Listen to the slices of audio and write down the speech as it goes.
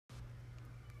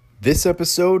This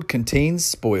episode contains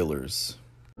spoilers.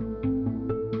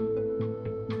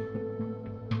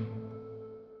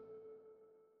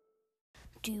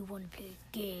 Do you want to play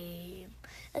a game?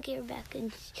 Okay, we're back,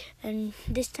 and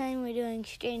this time we're doing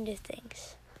Stranger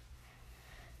Things.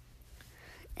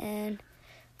 And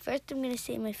first I'm going to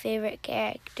say my favorite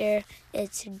character.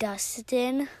 It's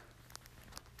Dustin.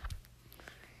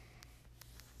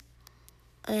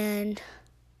 And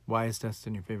Why is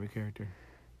Dustin your favorite character?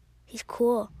 he's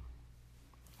cool.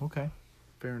 Okay,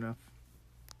 fair enough.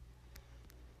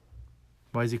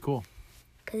 Why is he cool?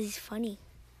 Because he's funny.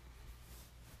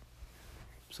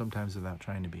 Sometimes without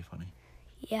trying to be funny.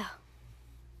 Yeah.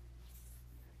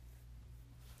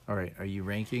 All right, are you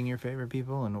ranking your favorite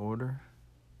people in order?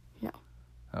 No.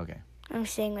 Okay. I'm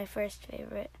saying my first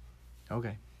favorite.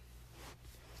 Okay.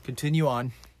 Continue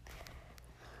on.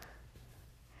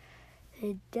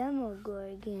 The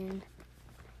Demogorgon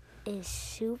is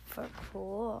super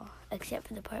cool, except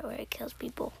for the part where it kills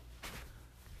people.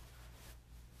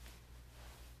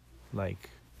 Like,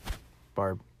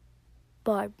 Barb.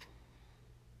 Barb.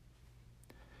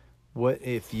 What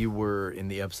if you were in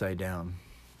the Upside Down?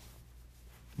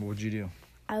 What would you do?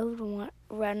 I would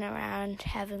run around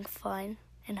having fun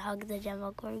and hug the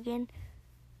Demogorgon.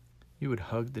 You would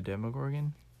hug the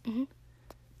Demogorgon? Mhm.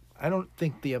 I don't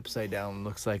think the Upside Down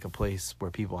looks like a place where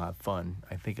people have fun.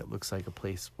 I think it looks like a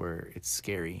place where it's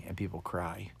scary and people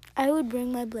cry. I would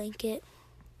bring my blanket.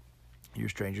 Your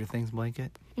Stranger Things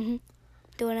blanket? The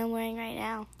one I'm wearing right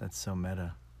now. That's so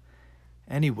meta.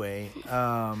 Anyway,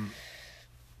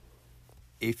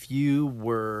 if you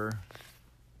were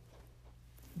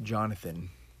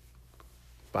Jonathan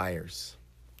Byers,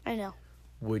 I know.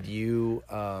 would you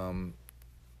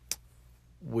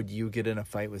get in a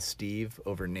fight with Steve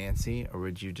over Nancy, or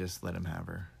would you just let him have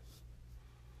her?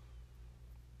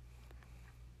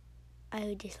 I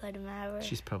would just let him have her.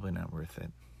 She's probably not worth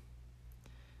it.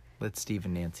 Let Steve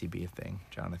and Nancy be a thing,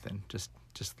 Jonathan. Just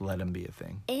let them be a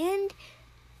thing. And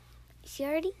she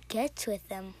already gets with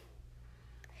him.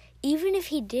 Even if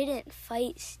he didn't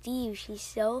fight Steve, she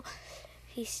still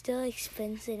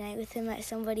spends the night with him at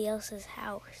somebody else's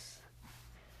house.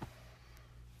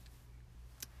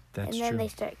 That's and then true. they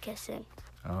start kissing.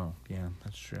 Oh, yeah,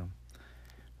 that's true.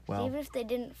 Well, Even if they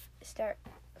didn't start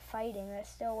fighting, that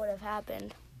still would have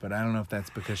happened. but I don't know if that's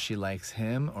because she likes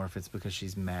him or if it's because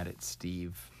she's mad at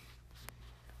Steve.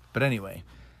 But anyway,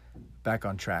 back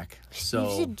on track.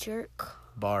 Steve's a jerk.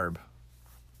 Barb.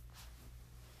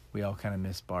 We all kind of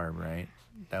miss Barb, right?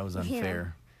 That was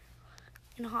unfair.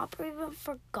 And Hopper even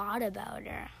forgot about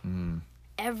her. Mm.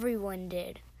 Everyone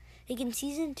did. Like in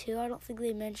season 2, I don't think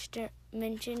they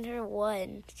mentioned her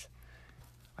once.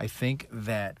 I think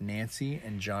that Nancy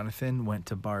and Jonathan went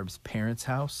to Barb's parents'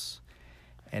 house,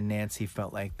 and Nancy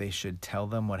felt like they should tell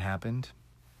them what happened.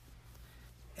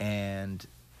 And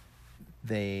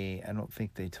I don't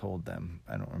think they told them.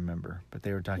 I don't remember. But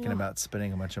they were talking about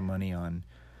spending a bunch of money on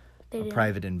a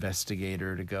private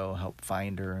investigator to go help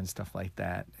find her and stuff like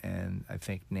that. And I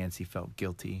think Nancy felt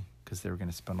guilty because they were going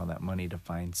to spend all that money to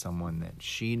find someone that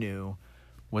she knew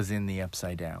was in the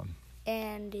Upside Down.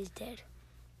 And is dead.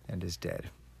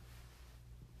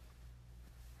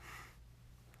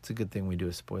 It's a good thing we do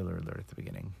a spoiler alert at the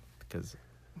beginning because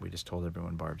we just told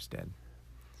everyone Barb's dead.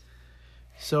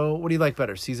 So, what do you like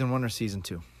better, season 1 or season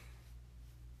 2?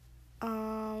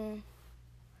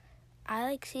 I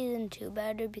like season 2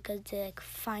 better because they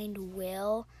find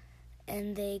Will,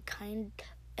 and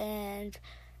and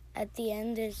at the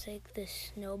end there's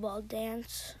this snowball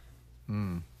dance.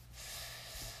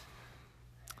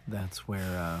 That's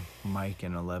where Mike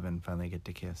and 11 finally get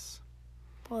to kiss.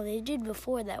 Well, they did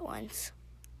before that once.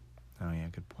 Oh yeah,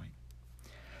 good point.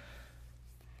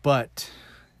 But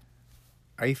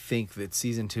I think that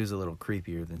season 2 is a little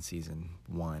creepier than season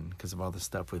 1 because of all the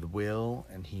stuff with Will,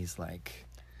 and he's like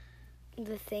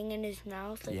the thing in his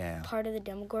mouth, Yeah. part of the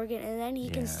Demogorgon, and then he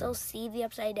can still see the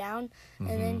Upside Down, and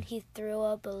then he threw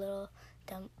up a little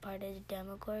part of the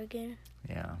Demogorgon.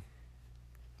 Yeah.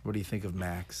 What do you think of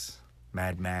Max?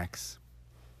 Mad Max?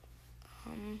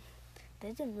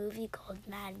 There's a movie called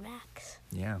Mad Max.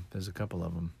 Yeah, there's a couple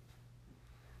of them.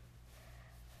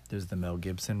 There's the Mel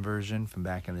Gibson version from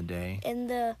back in the day. In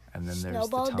the And then there's the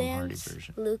snowball Tom Hardy dance,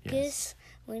 version. Lucas, Yes.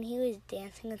 when he was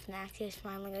dancing with Max, he was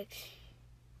smiling like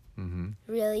Mm-hmm.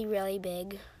 really, really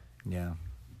big. Yeah.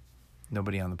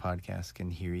 Nobody on the podcast can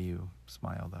hear you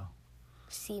smile, though.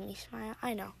 See me smile?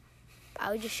 I know.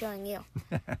 I was just showing you.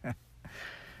 What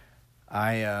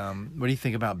do you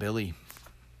think about Billy?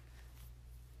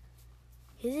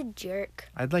 He's a jerk.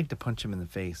 I'd like to punch him in the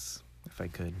face if I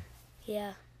could.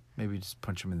 Yeah. Maybe just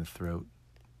punch him in the throat.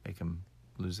 Make him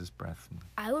lose his breath.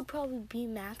 I would probably be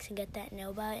Max and get that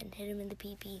Nobot and hit him in the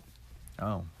pee-pee.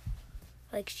 Oh.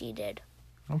 Like she did.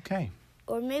 Okay.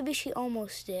 Or maybe she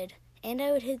almost did. And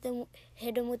I would hit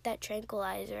him with that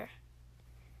tranquilizer.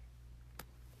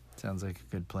 Sounds like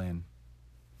a good plan.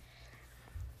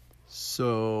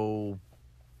 So,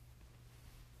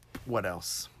 what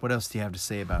else? What else do you have to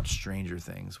say about Stranger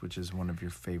Things, which is one of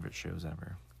your favorite shows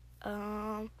ever?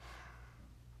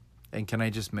 And can I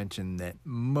just mention that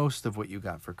most of what you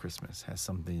got for Christmas has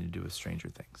something to do with Stranger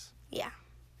Things? Yeah.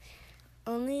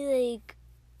 Only like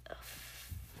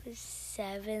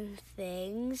 7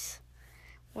 things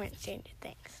weren't Stranger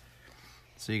Things.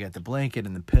 So you got the blanket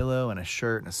and the pillow and a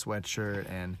shirt and a sweatshirt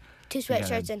and 2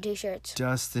 sweatshirts and 2 shirts.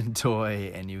 Dustin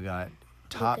toy, and you got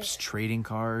Topps Lucas. trading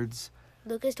cards.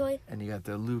 Lucas toy. And you got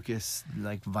the Lucas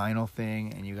like vinyl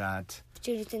thing, and you got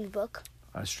Stranger Things book.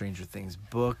 A Stranger Things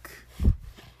book,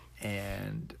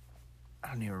 and I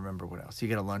don't even remember what else. You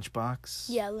get a lunchbox.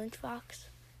 Yeah, lunchbox.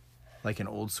 Like an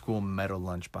old school metal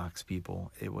lunchbox,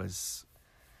 people. It was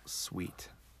sweet.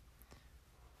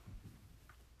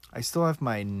 I still have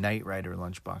my Knight Rider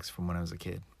lunchbox from when I was a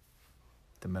kid.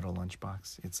 The metal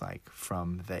lunchbox. It's like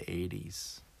from the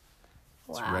 80s.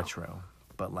 It's Wow. retro,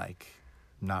 but like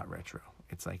not retro.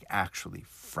 It's like actually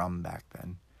from back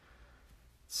then.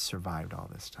 Survived all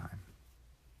this time.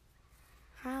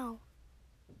 How?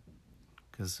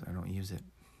 Because I don't use it.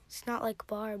 It's not like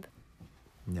Barb.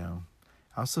 No.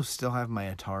 I also still have my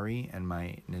Atari and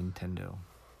my Nintendo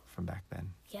from back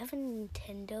then. You have a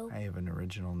Nintendo? I have an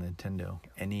original Nintendo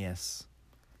NES.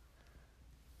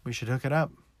 We should hook it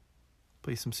up.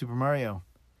 Play some Super Mario.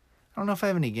 I don't know if I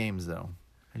have any games, though.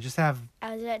 I just have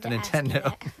I was about a to ask you Nintendo.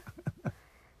 that.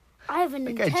 I have a I Nintendo.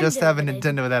 think I just have a but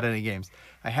Nintendo without any games.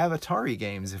 I have Atari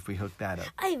games if we hook that up.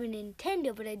 I have a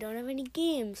Nintendo, but I don't have any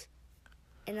games.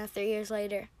 And now 3 years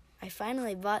later, I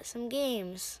finally bought some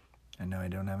games. And no, I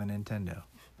don't have a Nintendo.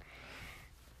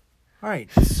 All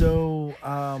right, so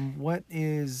what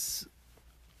is,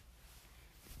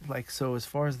 like, so as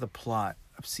far as the plot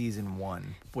of season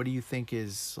 1, what do you think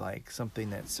is, like, something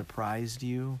that surprised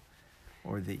you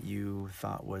or that you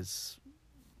thought was,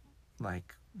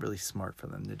 like, really smart for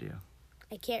them to do?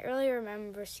 I can't really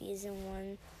remember season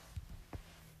 1.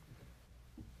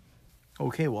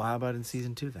 Okay, well, how about in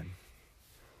season 2 then?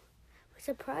 What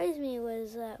surprised me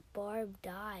was that Barb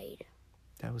died.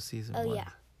 That was season 1. Oh, yeah.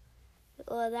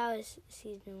 Well, that was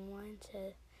season 1,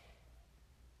 so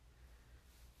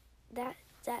that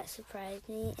surprised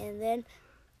me. And then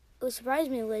what surprised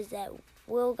me was that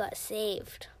Will got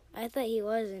saved. I thought he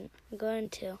wasn't going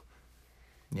to.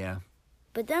 Yeah.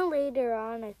 But then later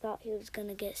on, I thought he was going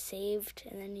to get saved,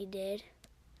 and then he did.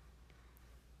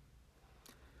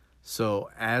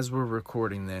 So as we're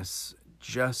recording this,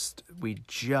 we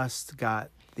just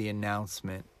got the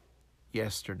announcement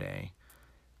yesterday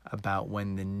about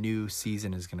when the new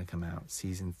season is going to come out.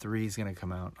 Season 3 is going to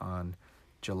come out on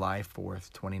July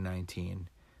 4th, 2019,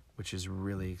 which is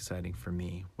really exciting for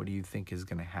me. What do you think is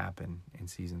going to happen in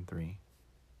season 3?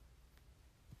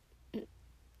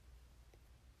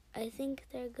 I think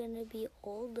they're going to be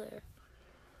older.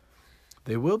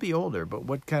 They will be older, but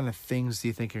what kind of things do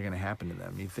you think are going to happen to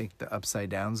them? Do you think the Upside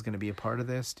Down is going to be a part of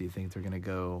this? Do you think they're going to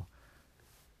go,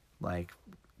 like,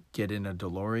 get in a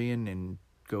DeLorean and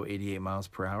go 88 miles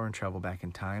per hour and travel back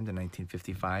in time to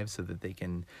 1955 so that they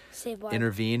can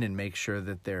intervene and make sure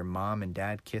that their mom and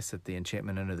dad kiss at the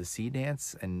Enchantment Under the Sea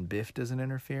dance and Biff doesn't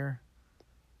interfere?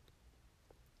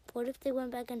 What if they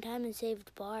went back in time and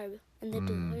saved Barb and the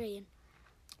DeLorean?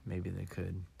 Maybe they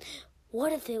could.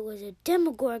 What if it was a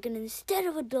Demogorgon instead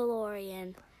of a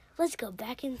DeLorean? Let's go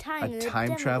back in time. A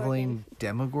time-traveling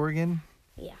Demogorgon?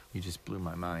 Yeah. You just blew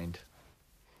my mind.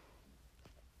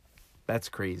 That's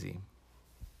crazy.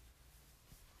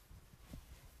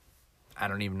 I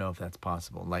don't even know if that's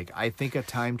possible. Like, I think a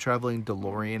time-traveling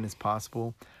DeLorean is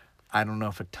possible. I don't know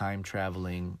if a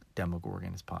time-traveling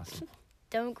Demogorgon is possible.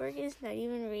 Demogorgon is not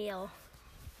even real.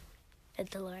 A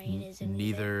DeLorean isn't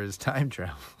Neither is time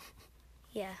travel.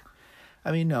 Yeah.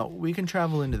 I mean, no, we can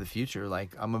travel into the future.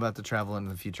 Like, I'm about to travel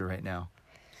into the future right now.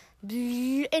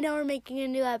 And now we're making a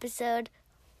new episode.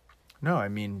 No, I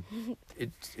mean,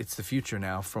 it's the future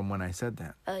now from when I said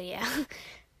that. Oh, yeah.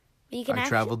 I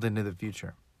traveled into the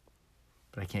future.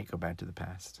 But I can't go back to the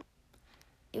past.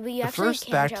 But you the first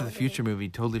Back to the Future movie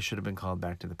totally should have been called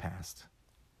Back to the Past.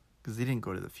 Because they didn't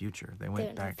go to the future. They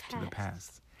went back to the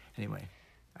past. Anyway,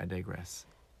 I digress.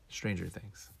 Stranger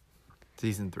Things.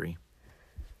 Season 3.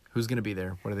 Who's going to be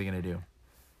there? What are they going to do?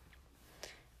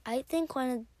 I think one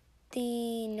of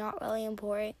the not really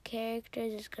important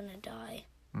characters is going to die.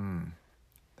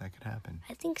 That could happen.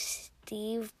 I think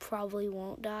Steve probably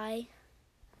won't die.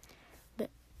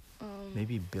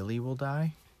 Maybe Billy will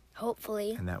die.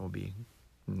 Hopefully. And that will be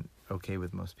okay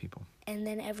with most people. And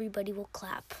then everybody will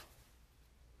clap.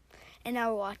 And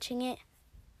now we're watching it.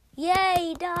 Yay,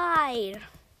 he died!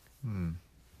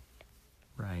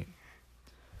 Right.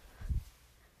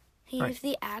 If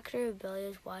the actor of Billy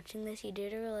was watching this, he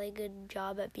did a really good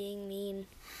job at being mean.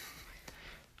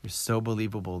 You're so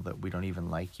believable that we don't even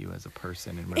like you as a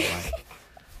person in real life.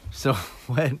 So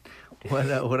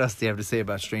what else do you have to say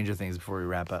about Stranger Things before we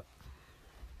wrap up?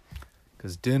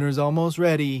 Because dinner's almost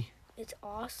ready. It's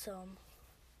awesome.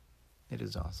 It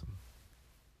is awesome.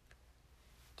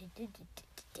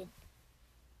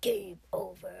 Game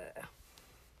over.